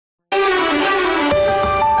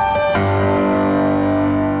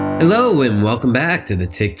Hello and welcome back to the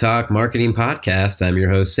TikTok Marketing Podcast. I'm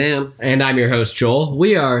your host, Sam. And I'm your host, Joel.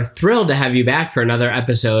 We are thrilled to have you back for another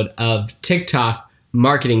episode of TikTok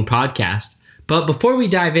Marketing Podcast. But before we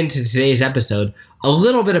dive into today's episode, a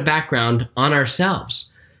little bit of background on ourselves.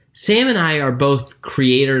 Sam and I are both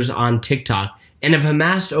creators on TikTok and have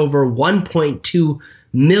amassed over 1.2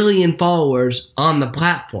 million followers on the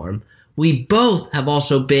platform. We both have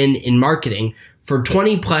also been in marketing for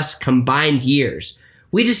 20 plus combined years.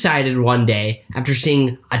 We decided one day, after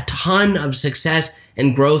seeing a ton of success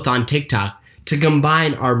and growth on TikTok, to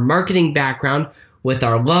combine our marketing background with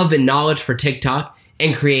our love and knowledge for TikTok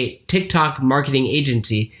and create TikTok Marketing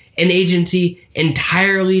Agency, an agency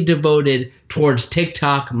entirely devoted towards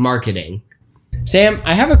TikTok marketing. Sam,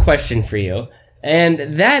 I have a question for you, and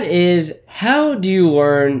that is, how do you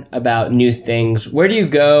learn about new things? Where do you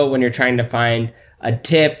go when you're trying to find a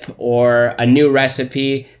tip or a new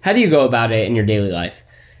recipe? How do you go about it in your daily life?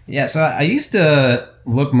 Yeah, so I used to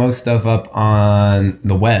look most stuff up on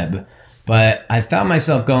the web, but I found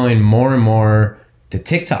myself going more and more to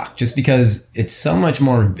TikTok just because it's so much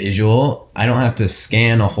more visual. I don't have to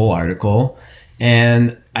scan a whole article,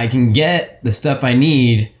 and I can get the stuff I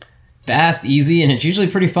need fast, easy, and it's usually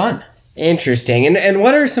pretty fun. Interesting. And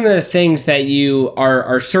what are some of the things that you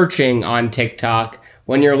are searching on TikTok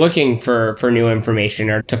when you're looking for new information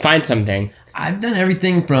or to find something? I've done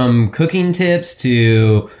everything from cooking tips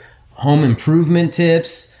to home improvement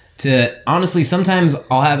tips to, honestly, sometimes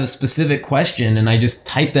I'll have a specific question and I just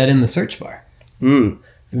type that in the search bar.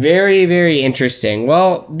 Very, very interesting.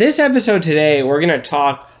 Well, this episode today, we're going to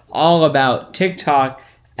talk all about TikTok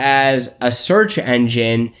as a search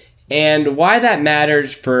engine and why that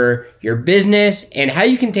matters for your business and how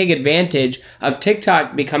you can take advantage of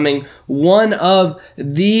TikTok becoming one of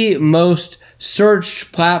the most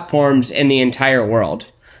searched platforms in the entire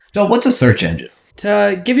world. So what's a search engine?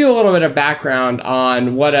 To give you a little bit of background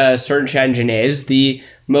on what a search engine is, the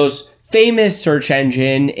most famous search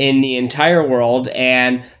engine in the entire world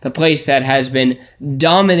and the place that has been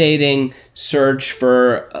dominating search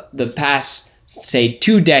for the past, say,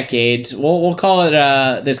 2 decades, we'll call it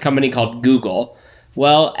this company called Google.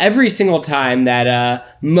 Well, every single time that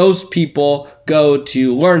most people go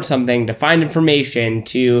to learn something, to find information,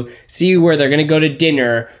 to see where they're going to go to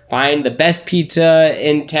dinner, find the best pizza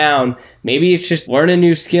in town, maybe it's just learn a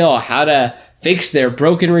new skill, how to fix their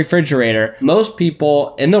broken refrigerator. Most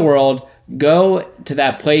people in the world go to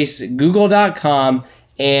that place, google.com,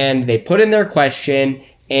 and they put in their question,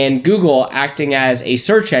 and Google, acting as a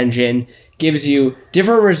search engine, gives you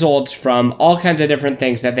different results from all kinds of different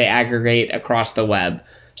things that they aggregate across the web.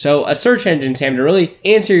 So a search engine, Sam, to really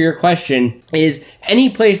answer your question, is any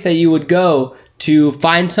place that you would go to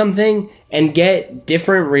find something and get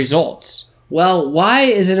different results. Well, why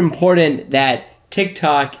is it important that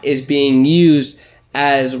TikTok is being used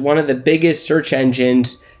as one of the biggest search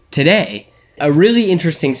engines today? A really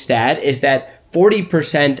interesting stat is that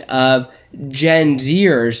 40% of Gen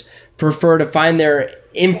Zers prefer to find their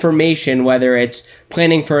information, whether it's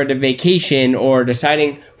planning for a vacation or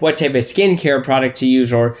deciding what type of skincare product to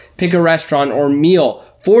use or pick a restaurant or meal.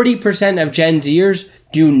 40% of Gen Zers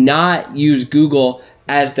do not use Google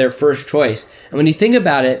as their first choice. And when you think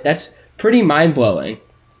about it, that's pretty mind-blowing.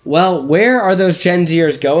 Well, where are those Gen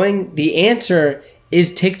Zers going? The answer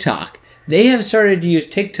is TikTok. They have started to use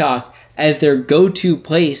TikTok as their go-to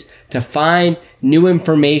place to find new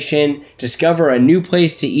information, discover a new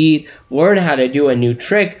place to eat, learn how to do a new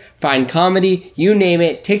trick, find comedy, you name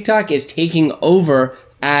it. TikTok is taking over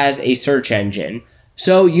as a search engine.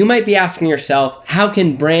 So you might be asking yourself, how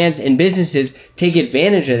can brands and businesses take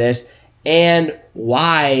advantage of this, and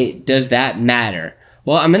why does that matter?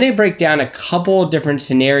 Well, I'm going to break down a couple different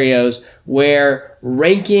scenarios where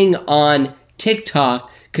ranking on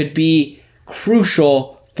TikTok could be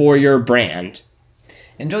crucial for your brand.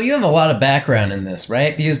 And Joel, you have a lot of background in this,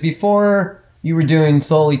 right? Because before you were doing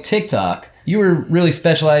solely TikTok, you were really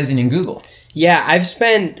specializing in Google. Yeah, I've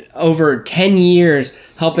spent over 10 years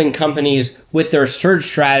helping companies with their search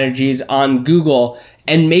strategies on Google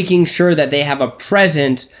and making sure that they have a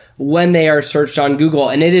presence when they are searched on Google.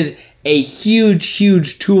 And it is a huge,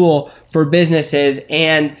 huge tool for businesses.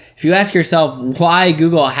 And if you ask yourself why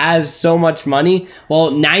Google has so much money,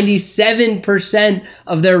 well, 97%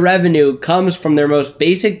 of their revenue comes from their most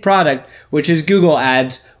basic product, which is Google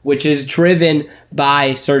Ads, which is driven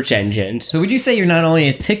by search engines. So would you say you're not only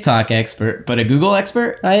a TikTok expert, but a Google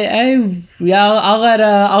expert? I'll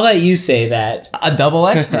let you say that. A double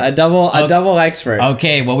expert? a double expert.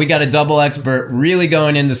 Okay, well, we got a double expert really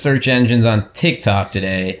going into search engines on TikTok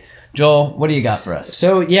today. Joel, what do you got for us?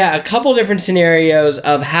 So yeah, a couple different scenarios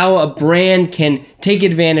of how a brand can take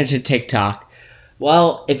advantage of TikTok.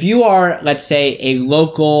 Well, if you are, let's say, a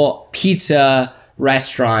local pizza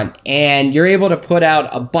restaurant and you're able to put out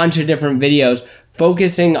a bunch of different videos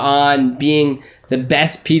focusing on being the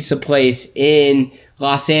best pizza place in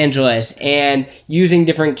Los Angeles and using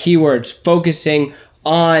different keywords, focusing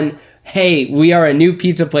on, hey, we are a new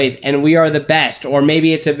pizza place and we are the best. Or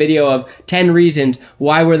maybe it's a video of 10 reasons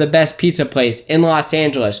why we're the best pizza place in Los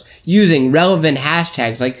Angeles using relevant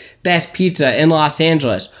hashtags like best pizza in Los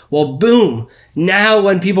Angeles. Well, boom. Now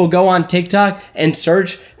when people go on TikTok and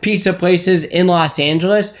search pizza places in Los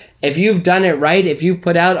Angeles, if you've done it right, if you've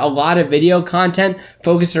put out a lot of video content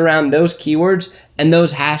focused around those keywords and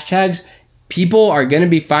those hashtags, people are going to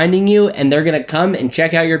be finding you and they're going to come and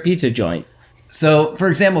check out your pizza joint. So, for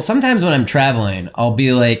example, sometimes when I'm traveling, I'll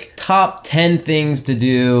be like, top 10 things to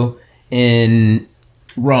do in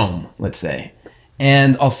Rome, let's say.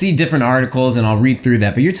 And I'll see different articles and I'll read through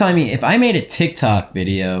that. But you're telling me if I made a TikTok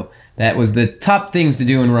video that was the top things to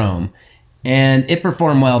do in Rome and it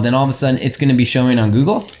performed well, then all of a sudden it's going to be showing on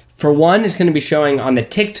Google? For one, it's going to be showing on the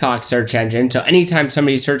TikTok search engine. So anytime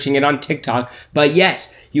somebody's searching it on TikTok. But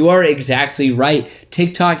yes, you are exactly right.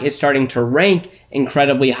 TikTok is starting to rank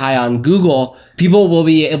incredibly high on Google. People will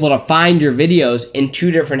be able to find your videos in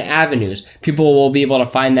two different avenues. People will be able to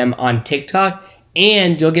find them on TikTok,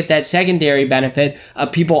 and you'll get that secondary benefit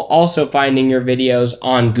of people also finding your videos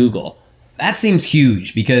on Google. That seems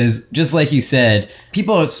huge because, just like you said,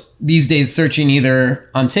 people are these days searching either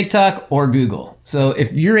on TikTok or Google. So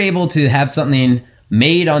if you're able to have something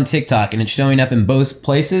made on TikTok and it's showing up in both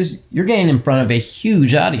places, you're getting in front of a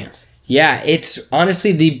huge audience. Yeah, it's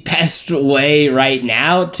honestly the best way right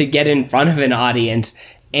now to get in front of an audience.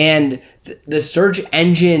 And the search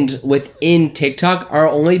engines within TikTok are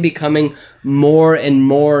only becoming more and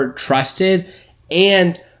more trusted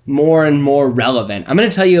and more relevant. I'm going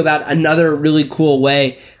to tell you about another really cool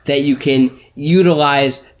way that you can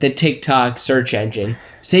utilize the TikTok search engine.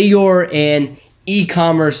 Say you're an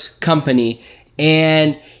e-commerce company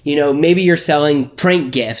and maybe you're selling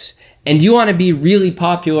prank gifts and you want to be really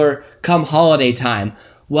popular come holiday time.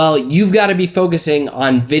 Well, you've got to be focusing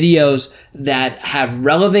on videos that have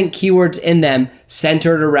relevant keywords in them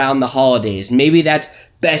centered around the holidays. Maybe that's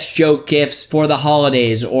best joke gifts for the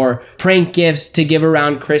holidays or prank gifts to give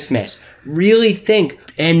around Christmas. Really think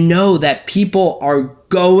and know that people are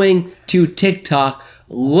going to TikTok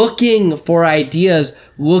looking for ideas,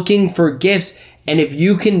 looking for gifts. And if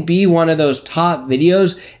you can be one of those top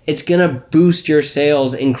videos, it's going to boost your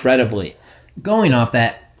sales incredibly. Going off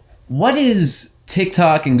that, what is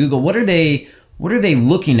TikTok and Google? What are they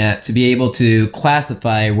looking at to be able to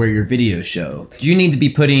classify where your videos show? Do you need to be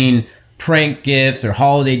putting prank gifts or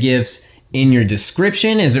holiday gifts in your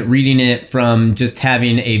description? Is it reading it from just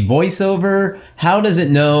having a voiceover? How does it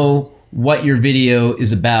know what your video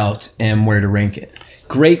is about and where to rank it?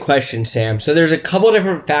 Great question, Sam. So there's a couple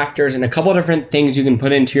different factors and a couple different things you can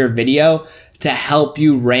put into your video to help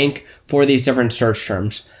you rank for these different search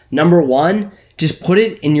terms. Number one, just put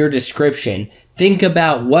it in your description. Think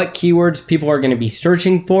about what keywords people are going to be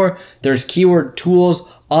searching for. There's keyword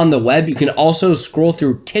tools on the web. You can also scroll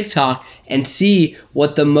through TikTok and see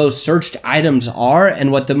what the most searched items are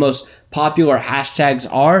and what the most popular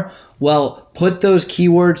hashtags are. Well, put those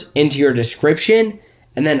keywords into your description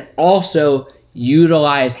and then also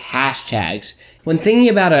utilize hashtags. When thinking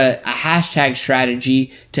about a hashtag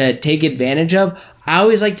strategy to take advantage of, I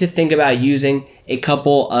always like to think about using a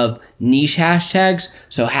couple of niche hashtags.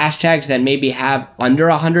 So hashtags that maybe have under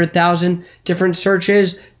 100,000 different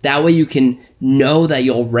searches. That way you can know that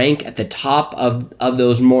you'll rank at the top of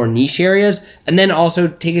those more niche areas. And then also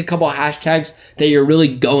take a couple of hashtags that you're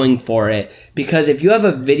really going for it. Because if you have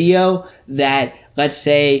a video that, let's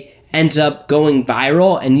say, ends up going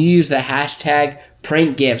viral and you use the hashtag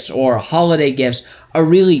prank gifts or holiday gifts, a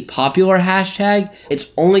really popular hashtag,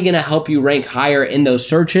 it's only going to help you rank higher in those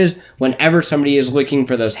searches whenever somebody is looking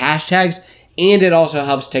for those hashtags. And it also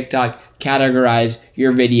helps TikTok categorize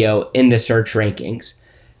your video in the search rankings.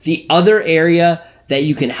 The other area that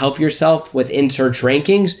you can help yourself within search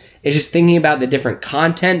rankings is just thinking about the different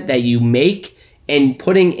content that you make and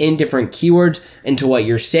putting in different keywords into what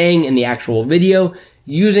you're saying in the actual video.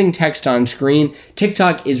 Using text on screen,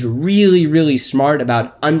 TikTok is really smart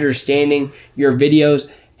about understanding your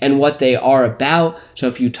videos and what they are about. So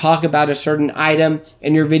if you talk about a certain item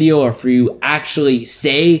in your video, or if you actually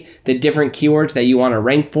say the different keywords that you want to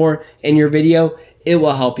rank for in your video, it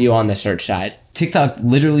will help you on the search side. TikTok's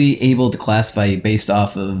literally able to classify you based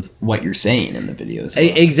off of what you're saying in the videos.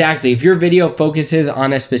 Exactly. If your video focuses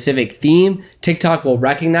on a specific theme, TikTok will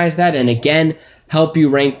recognize that and again help you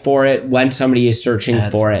rank for it when somebody is searching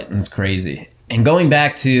for it. That's crazy. And going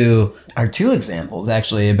back to our two examples,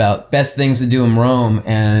 actually, about best things to do in Rome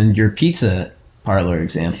and your pizza parlor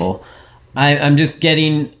example, I'm just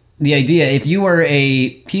getting the idea. If you were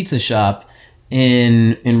a pizza shop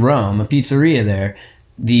in Rome, a pizzeria there,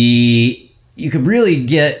 you could really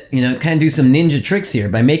get, kind of do some ninja tricks here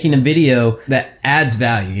by making a video that adds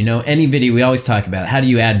value. Any video, we always talk about, how do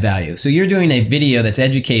you add value? So you're doing a video that's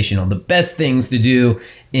educational, the best things to do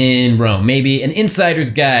in Rome, maybe an insider's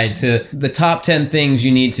guide to the top 10 things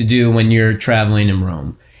you need to do when you're traveling in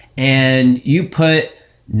Rome. And you put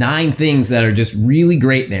 9 things that are just really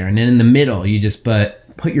great there. And then in the middle, you just put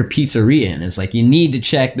your pizzeria in. It's like, you need to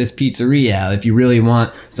check this pizzeria out if you really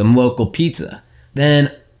want some local pizza.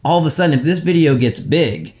 Then all of a sudden, if this video gets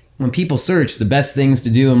big, when people search the best things to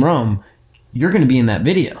do in Rome, you're going to be in that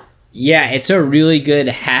video. Yeah, it's a really good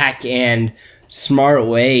hack and smart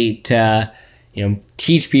way to,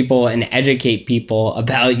 teach people and educate people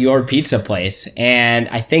about your pizza place. And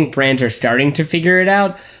I think brands are starting to figure it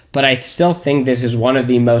out, but I still think this is one of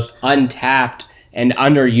the most untapped and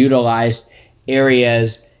underutilized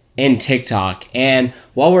areas in TikTok. And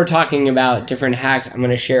while we're talking about different hacks, I'm going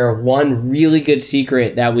to share one really good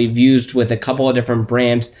secret that we've used with a couple of different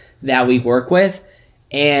brands that we work with.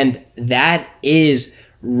 And that is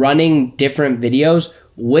running different videos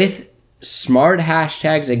with smart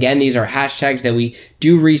hashtags. Again, these are hashtags that we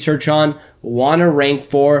do research on, want to rank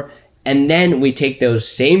for, and then we take those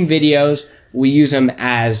same videos, we use them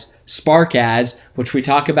as Spark ads, which we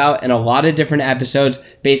talk about in a lot of different episodes,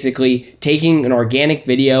 basically taking an organic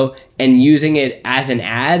video and using it as an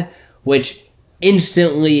ad, which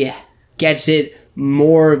instantly gets it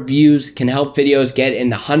more views, can help videos get in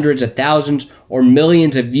the hundreds of thousands or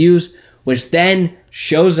millions of views, which then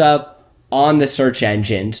shows up on the search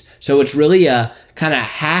engines. So it's really a kind of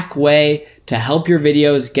hack way to help your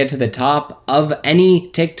videos get to the top of any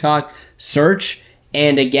TikTok search.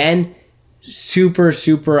 And again, super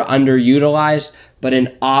underutilized, but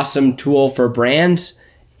an awesome tool for brands.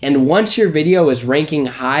 And once your video is ranking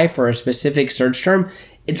high for a specific search term,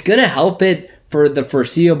 it's going to help it for the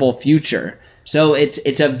foreseeable future. So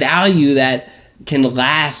it's a value that can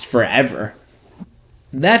last forever.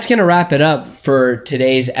 That's going to wrap it up for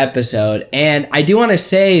today's episode. And I do want to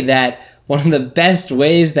say that one of the best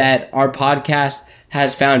ways that our podcast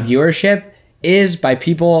has found viewership is by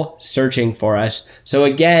people searching for us. So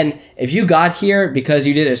again, if you got here because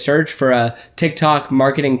you did a search for a TikTok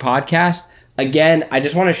marketing podcast, again, I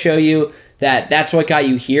just want to show you that that's what got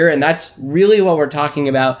you here. And that's really what we're talking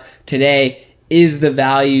about today, is the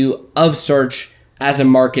value of search as a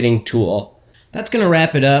marketing tool. That's going to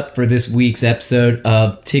wrap it up for this week's episode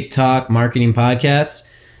of TikTok Marketing Podcast.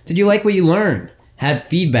 Did you like what you learned? Had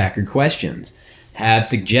feedback or questions? Have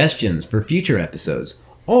suggestions for future episodes?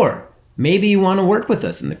 Or maybe you want to work with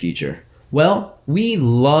us in the future? Well, we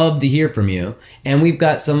love to hear from you. And we've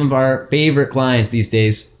got some of our favorite clients these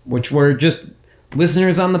days, which were just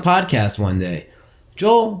listeners on the podcast one day.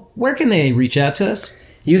 Joel, where can they reach out to us?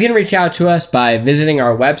 You can reach out to us by visiting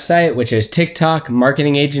our website, which is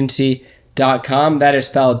TikTokMarketingAgency.com. That is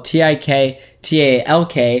spelled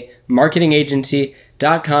TIKTALK,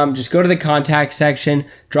 marketingagency.com. Just go to the contact section,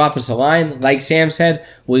 drop us a line. Like Sam said,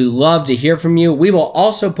 we love to hear from you. We will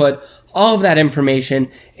also put all of that information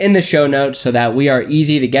in the show notes so that we are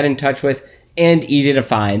easy to get in touch with and easy to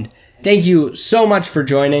find. Thank you so much for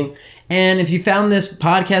joining. And if you found this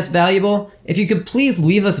podcast valuable, if you could please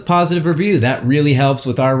leave us a positive review, that really helps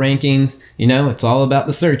with our rankings. It's all about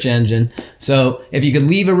the search engine. So if you could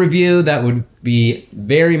leave a review, that would be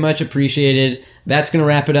very much appreciated. That's going to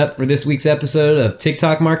wrap it up for this week's episode of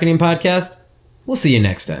TikTok Marketing Podcast. We'll see you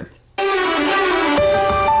next time.